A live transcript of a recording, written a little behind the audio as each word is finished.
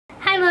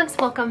loves,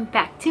 welcome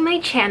back to my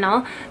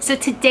channel. So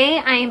today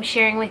I am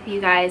sharing with you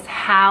guys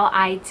how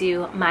I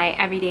do my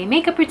everyday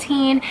makeup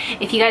routine.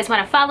 If you guys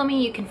want to follow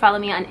me, you can follow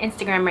me on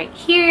Instagram right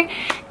here,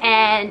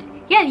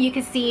 and yeah, you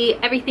can see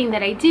everything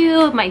that I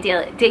do, my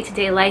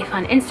day-to-day life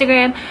on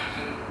Instagram.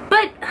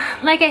 But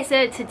like I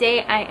said,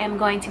 today I am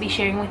going to be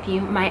sharing with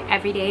you my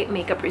everyday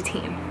makeup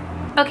routine.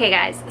 Okay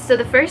guys, so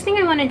the first thing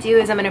I want to do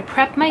is I'm going to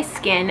prep my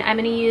skin. I'm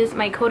going to use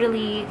my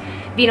Kylie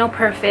Vino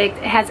Perfect.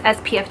 It has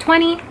SPF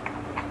 20.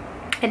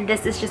 And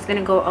this is just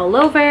gonna go all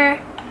over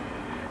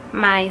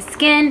my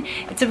skin.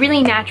 It's a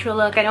really natural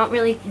look. I don't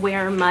really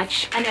wear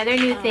much. Another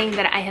new thing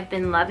that I have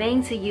been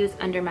loving to use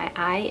under my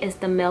eye is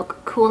the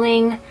Milk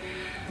cooling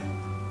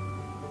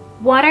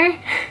water.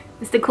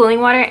 It's the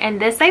cooling water,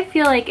 and this I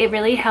feel like it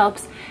really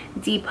helps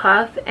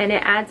depuff, and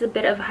it adds a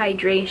bit of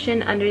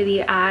hydration under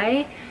the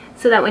eye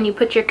so that when you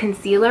put your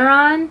concealer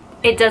on,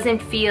 it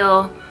doesn't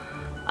feel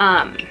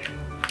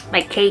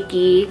like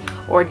cakey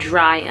or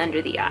dry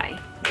under the eye.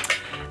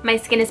 My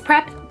skin is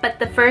prepped, but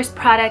the first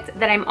product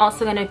that I'm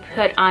also going to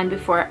put on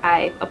before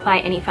I apply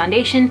any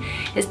foundation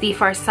is the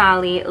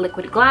Farsali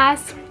Liquid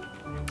Glass.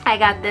 I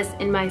got this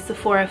in my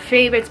Sephora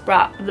Favorites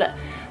box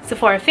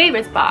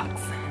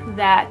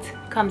that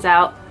comes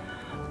out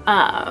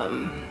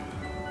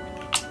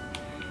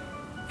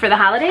for the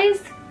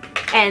holidays.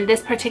 And this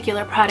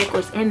particular product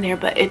was in there,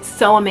 but it's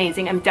so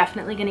amazing. I'm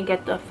definitely going to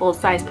get the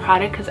full-size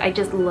product because I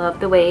just love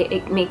the way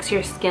it makes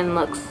your skin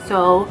look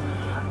so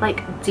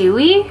like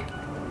dewy.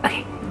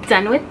 Okay,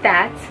 done with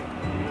that.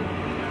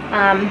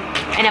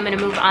 And I'm going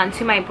to move on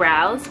to my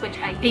brows, which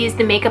I use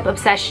the Makeup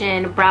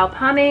Obsession brow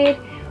pomade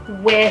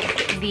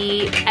with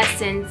the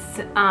Essence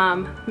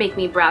Make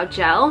Me Brow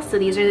Gel. So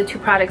these are the two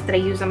products that I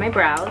use on my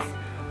brows.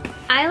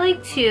 I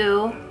like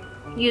to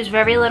use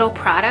very little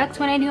product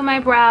when I do my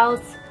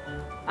brows.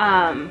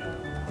 I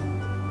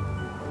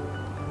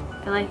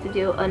like to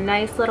do a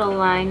nice little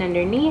line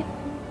underneath.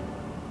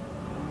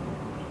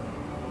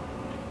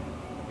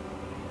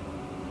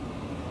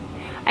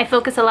 I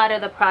focus a lot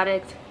of the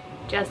product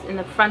just in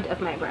the front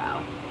of my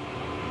brow.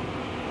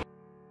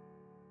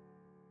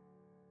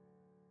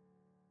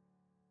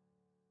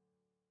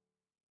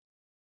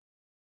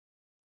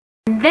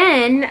 And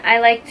then I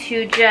like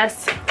to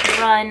just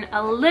run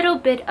a little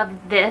bit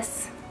of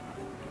this.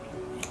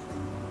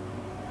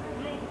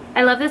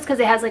 I love this because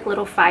it has like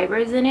little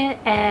fibers in it,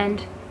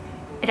 and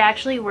it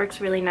actually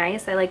works really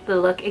nice. I like the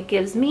look it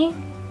gives me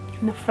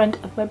in the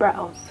front of my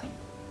brows.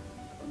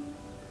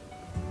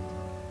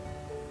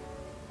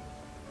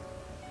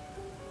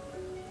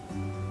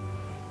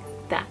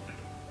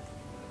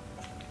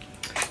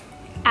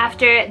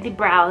 After the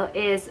brow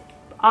is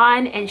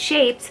on and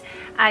shaped,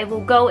 I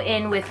will go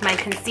in with my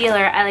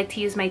concealer. I like to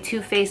use my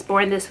Too Faced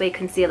Born This Way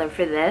concealer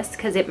for this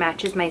because it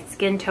matches my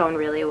skin tone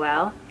really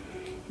well.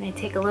 And I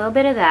take a little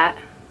bit of that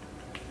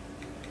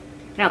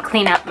and I'll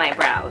clean up my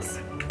brows.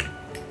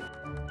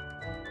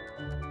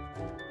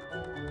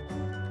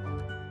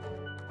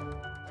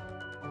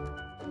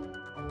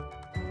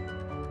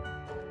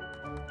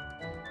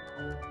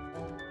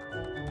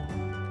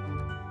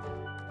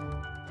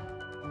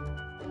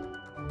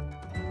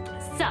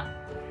 So,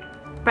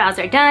 brows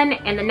are done,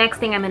 and the next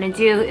thing I'm going to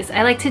do is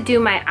I like to do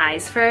my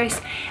eyes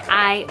first.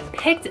 I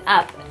picked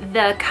up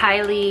the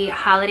Kylie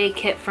holiday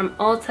kit from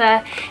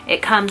Ulta.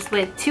 It comes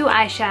with 2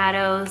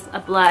 eyeshadows, a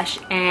blush,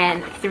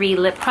 and 3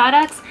 lip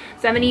products.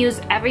 So I'm going to use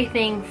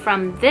everything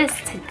from this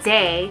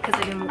today because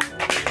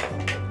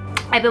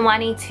I've been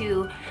wanting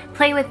to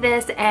play with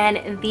this,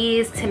 and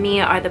these to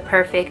me are the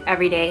perfect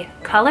everyday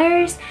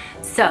colors.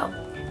 So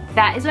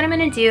that is what I'm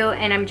going to do,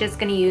 and I'm just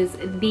going to use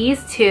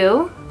these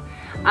two.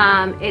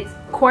 It's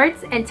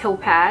Quartz and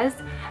Topaz.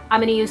 I'm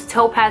going to use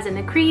Topaz in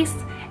the crease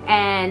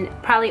and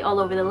probably all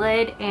over the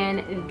lid,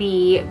 and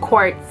the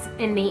Quartz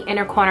in the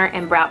inner corner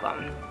and brow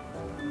bone,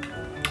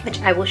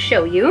 which I will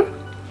show you.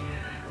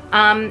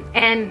 And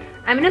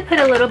I'm going to put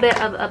a little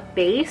bit of a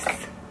base.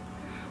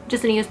 I'm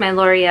just going to use my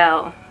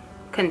L'Oreal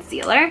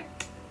concealer.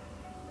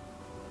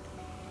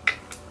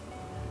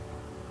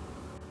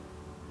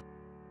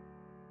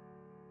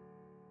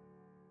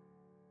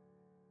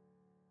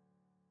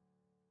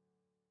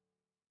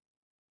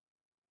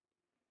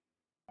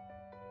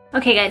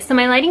 Okay guys, so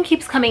my lighting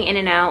keeps coming in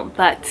and out,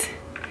 but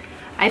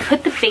I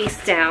put the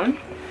base down,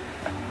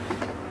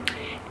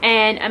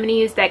 and I'm going to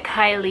use that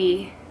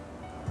Kylie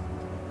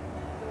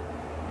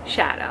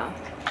shadow.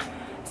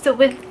 So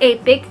with a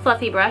big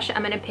fluffy brush,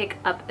 I'm going to pick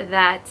up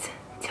that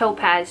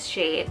Topaz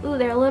shade. Ooh,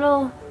 they're a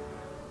little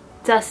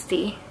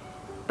dusty,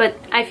 but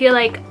I feel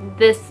like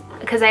this,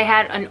 because I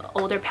had an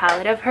older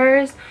palette of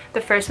hers,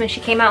 the first one she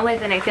came out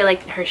with, and I feel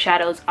like her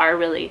shadows are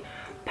really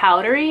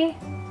powdery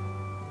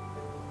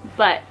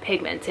but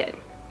pigmented.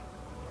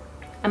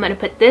 I'm going to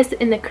put this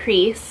in the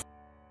crease.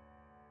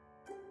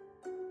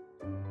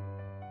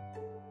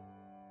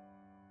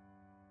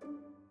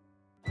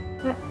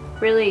 That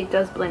really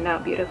does blend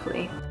out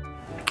beautifully.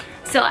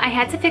 So I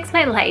had to fix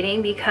my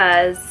lighting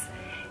because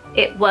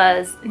it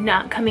was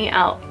not coming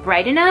out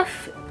bright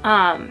enough.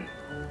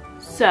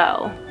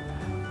 So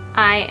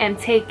I am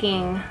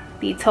taking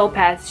the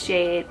Topaz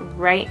shade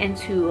right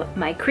into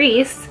my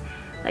crease,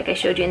 like I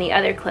showed you in the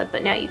other clip,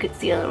 but now you could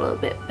see it a little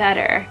bit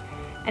better.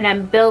 And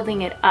I'm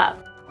building it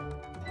up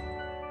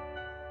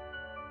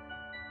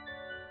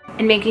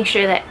and making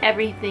sure that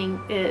everything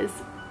is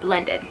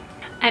blended.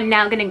 I'm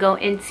now gonna go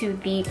into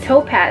the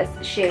Topaz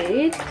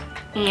shade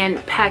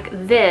and pack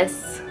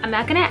this. I'm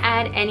not gonna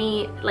add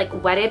any,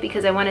 like, wet it,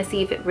 because I wanna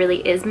see if it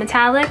really is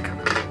metallic.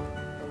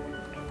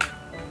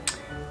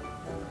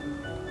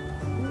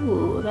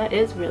 Ooh, that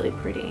is really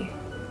pretty.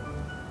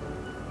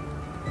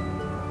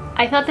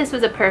 I thought this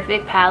was a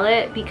perfect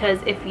palette because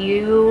if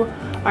you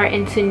are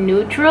into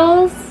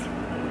neutrals,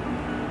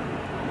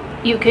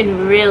 you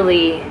can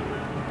really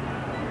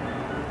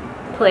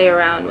play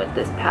around with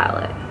this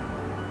palette.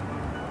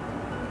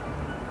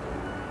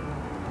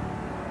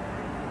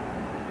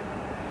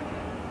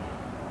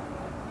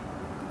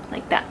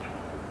 Like that.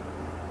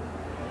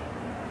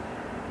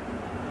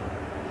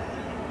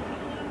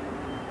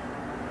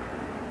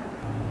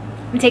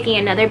 I'm taking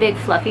another big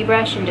fluffy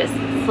brush and just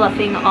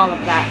fluffing all of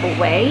that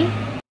away.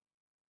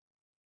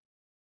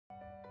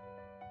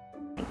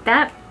 Like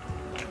that.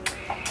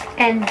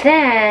 And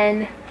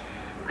then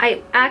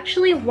I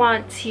actually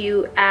want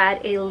to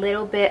add a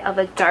little bit of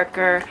a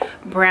darker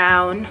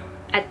brown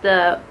at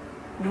the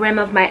rim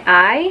of my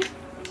eye,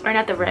 or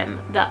not the rim,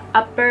 the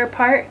upper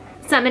part.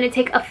 So I'm going to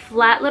take a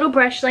flat little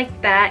brush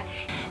like that.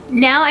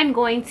 Now I'm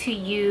going to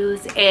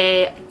use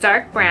a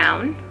dark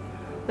brown,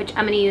 which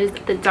I'm going to use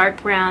the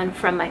dark brown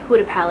from my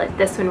Huda palette,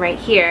 this one right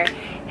here.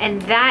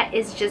 And that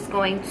is just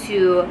going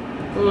to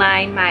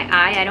line my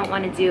eye. I don't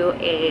want to do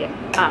a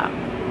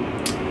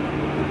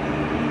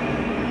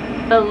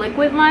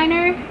liquid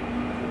liner.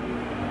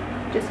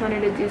 Just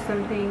wanted to do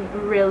something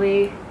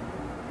really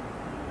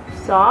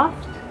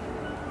soft.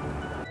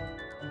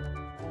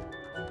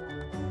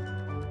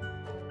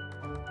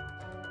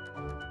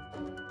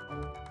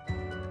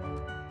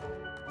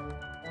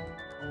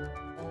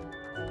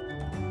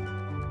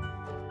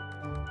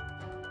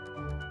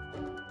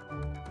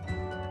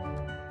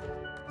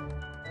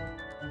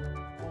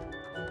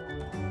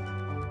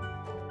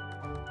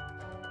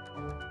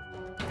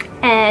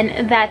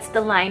 And that's the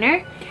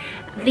liner.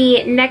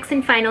 The next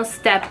and final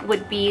step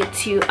would be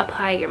to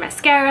apply your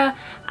mascara.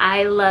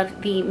 I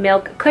love the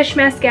Milk Kush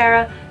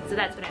mascara, so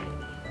that's what I'm doing.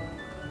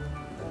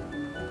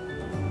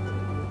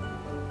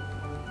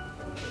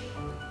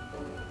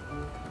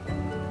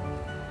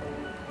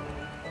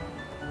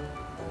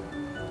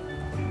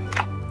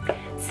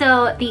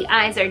 So the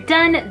eyes are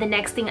done. The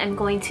next thing I'm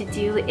going to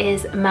do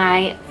is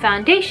my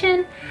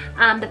foundation.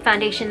 The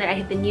foundation that I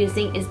have been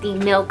using is the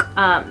Milk,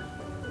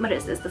 what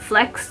is this? The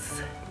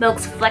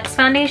Milk's Flex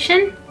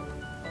foundation.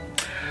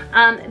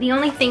 The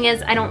only thing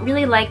is I don't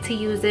really like to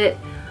use it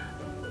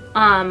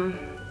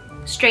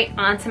straight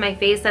onto my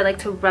face. I like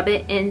to rub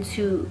it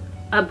into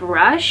a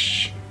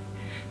brush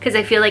because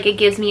I feel like it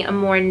gives me a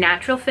more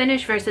natural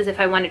finish versus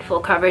if I wanted full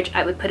coverage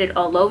I would put it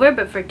all over.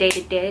 But for day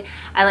to day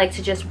I like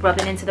to just rub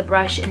it into the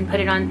brush and put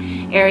it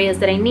on areas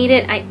that I need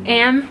it.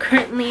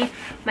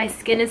 My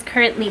skin is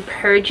currently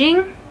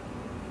purging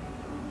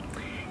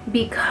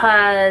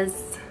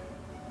because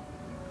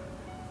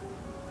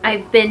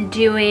I've been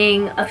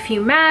doing a few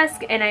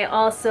masks, and I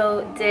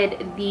also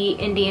did the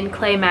Indian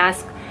clay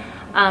mask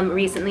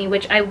recently,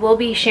 which I will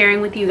be sharing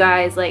with you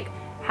guys, like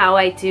how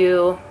I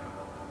do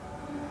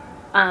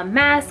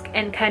mask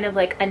and kind of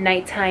like a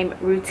nighttime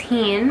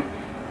routine.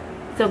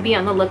 So be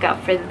on the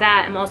lookout for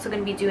that. I'm also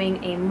going to be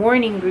doing a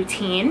morning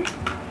routine,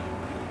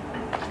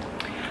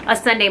 a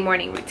Sunday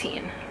morning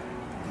routine.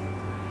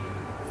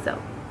 So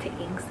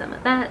taking some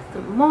of that,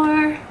 some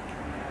more.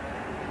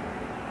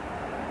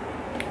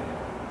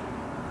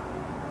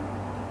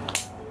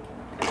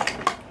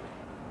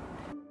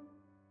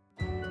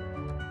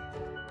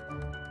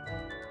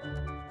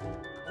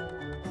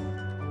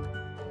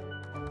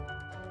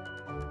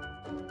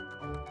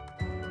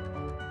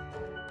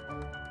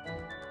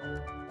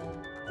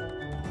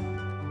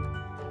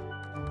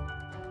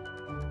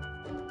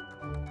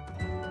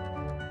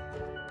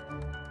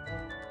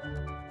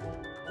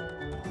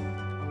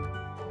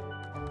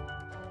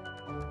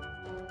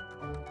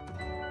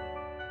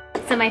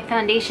 So my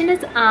foundation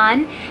is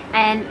on,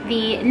 and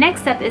the next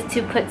step is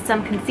to put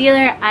some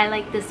concealer. I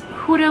like this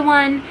Huda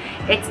one.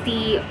 It's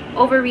the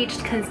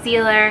Overreached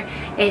Concealer.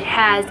 It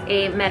has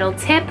a metal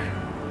tip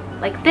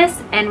like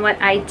this, and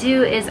what I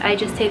do is I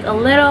just take a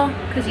little,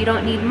 because you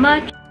don't need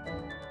much.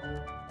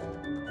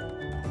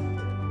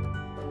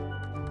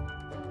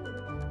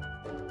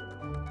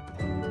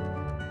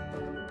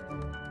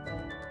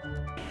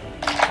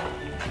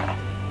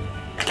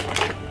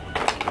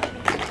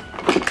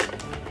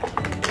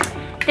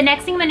 The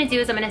next thing I'm going to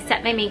do is I'm going to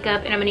set my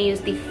makeup, and I'm going to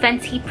use the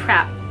Fenty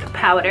Prep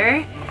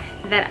powder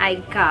that I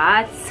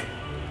got.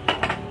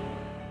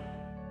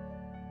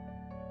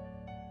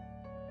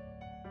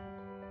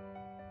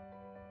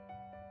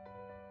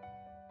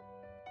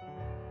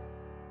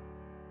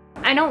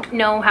 I don't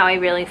know how I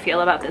really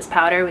feel about this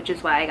powder, which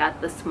is why I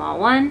got the small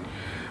one.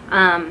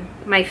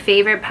 My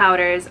favorite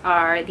powders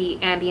are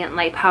the ambient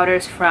light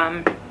powders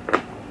from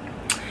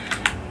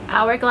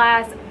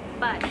Hourglass.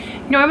 But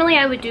normally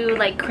I would do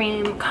like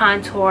cream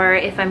contour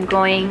if I'm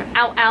going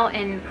out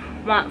and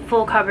want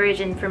full coverage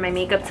and for my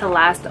makeup to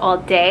last all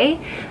day,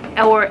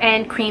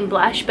 and cream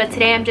blush. But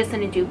today I'm just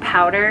going to do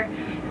powder,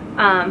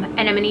 and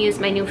I'm going to use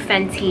my new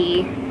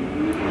Fenty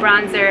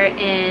bronzer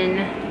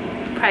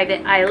in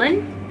Private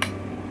Island.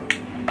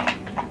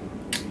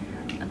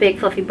 A big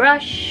fluffy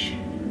brush.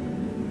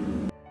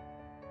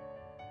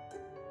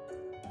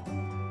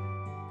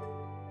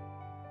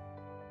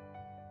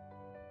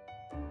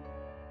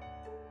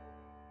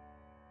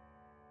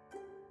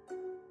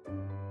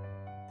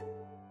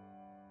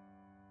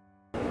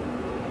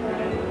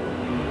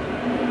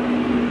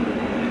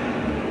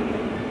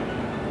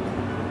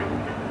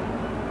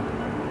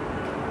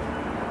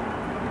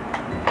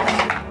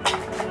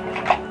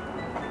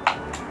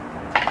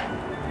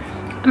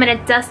 I'm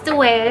gonna dust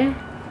away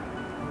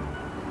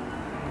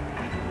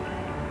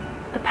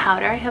the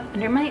powder I have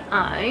under my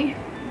eye.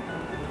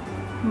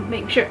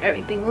 Make sure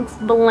everything looks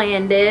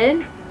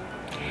blended.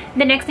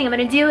 The next thing I'm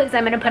gonna do is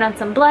I'm gonna put on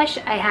some blush.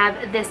 I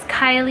have this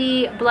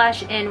Kylie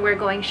blush in We're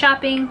Going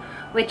Shopping,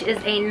 which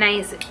is a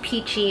nice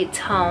peachy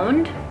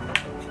toned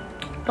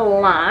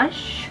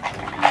blush.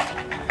 I'm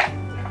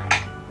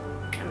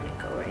gonna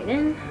go right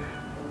in.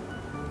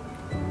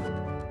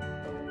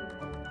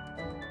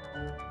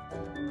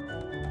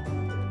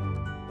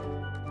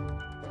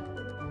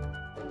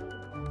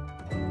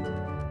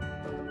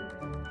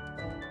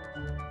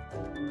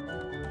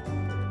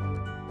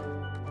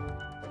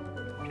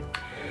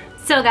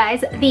 So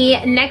guys,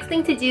 the next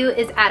thing to do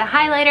is add a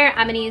highlighter.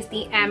 I'm gonna use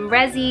the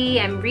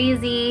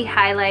Amrezy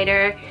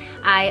highlighter.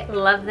 I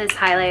love this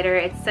highlighter.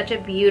 It's such a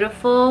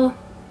beautiful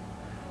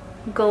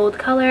gold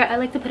color. I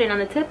like to put it on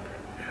the tip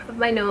of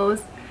my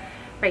nose,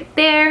 right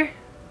there.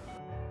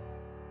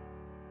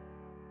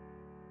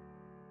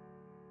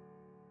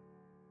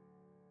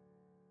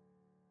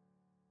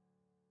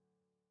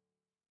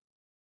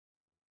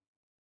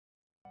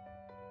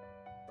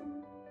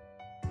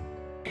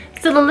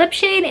 So the lip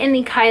shade in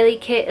the Kylie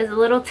kit is a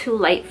little too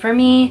light for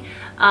me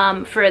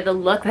for the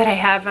look that I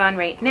have on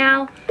right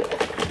now.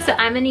 So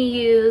I'm going to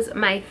use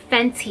my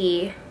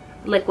Fenty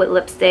liquid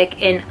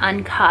lipstick in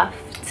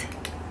Uncuffed.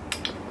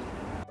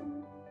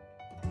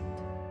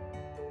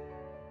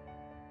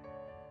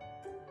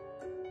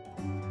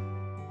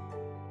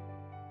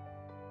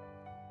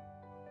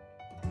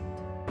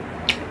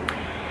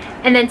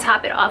 And then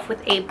top it off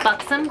with a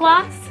Buxom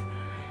gloss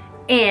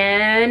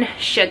and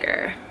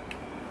Sugar.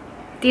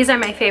 These are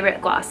my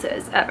favorite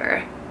glosses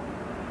ever.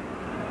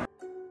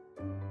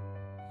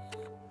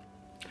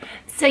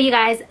 So you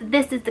guys,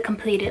 this is the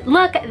completed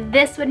look.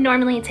 This would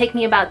normally take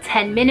me about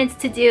 10 minutes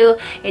to do.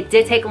 It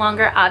did take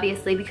longer,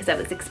 obviously, because I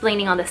was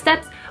explaining all the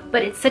steps,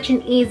 but it's such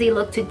an easy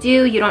look to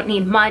do. You don't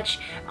need much.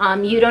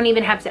 You don't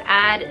even have to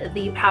add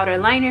the powder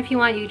liner if you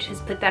want. You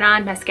just put that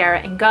on, mascara,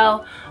 and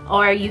go.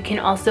 Or you can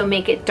also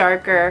make it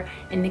darker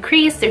in the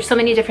crease. There's so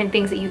many different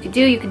things that you could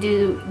do. You could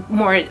do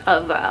more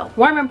of a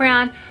warmer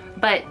brown,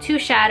 but 2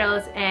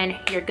 shadows and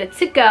you're good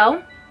to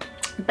go.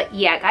 But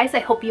yeah guys, I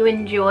hope you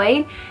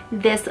enjoyed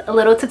this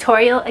little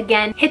tutorial.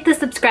 Again, hit the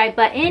subscribe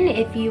button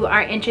if you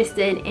are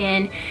interested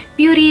in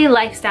beauty,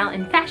 lifestyle,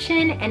 and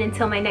fashion. And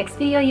until my next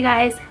video, you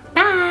guys,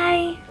 bye.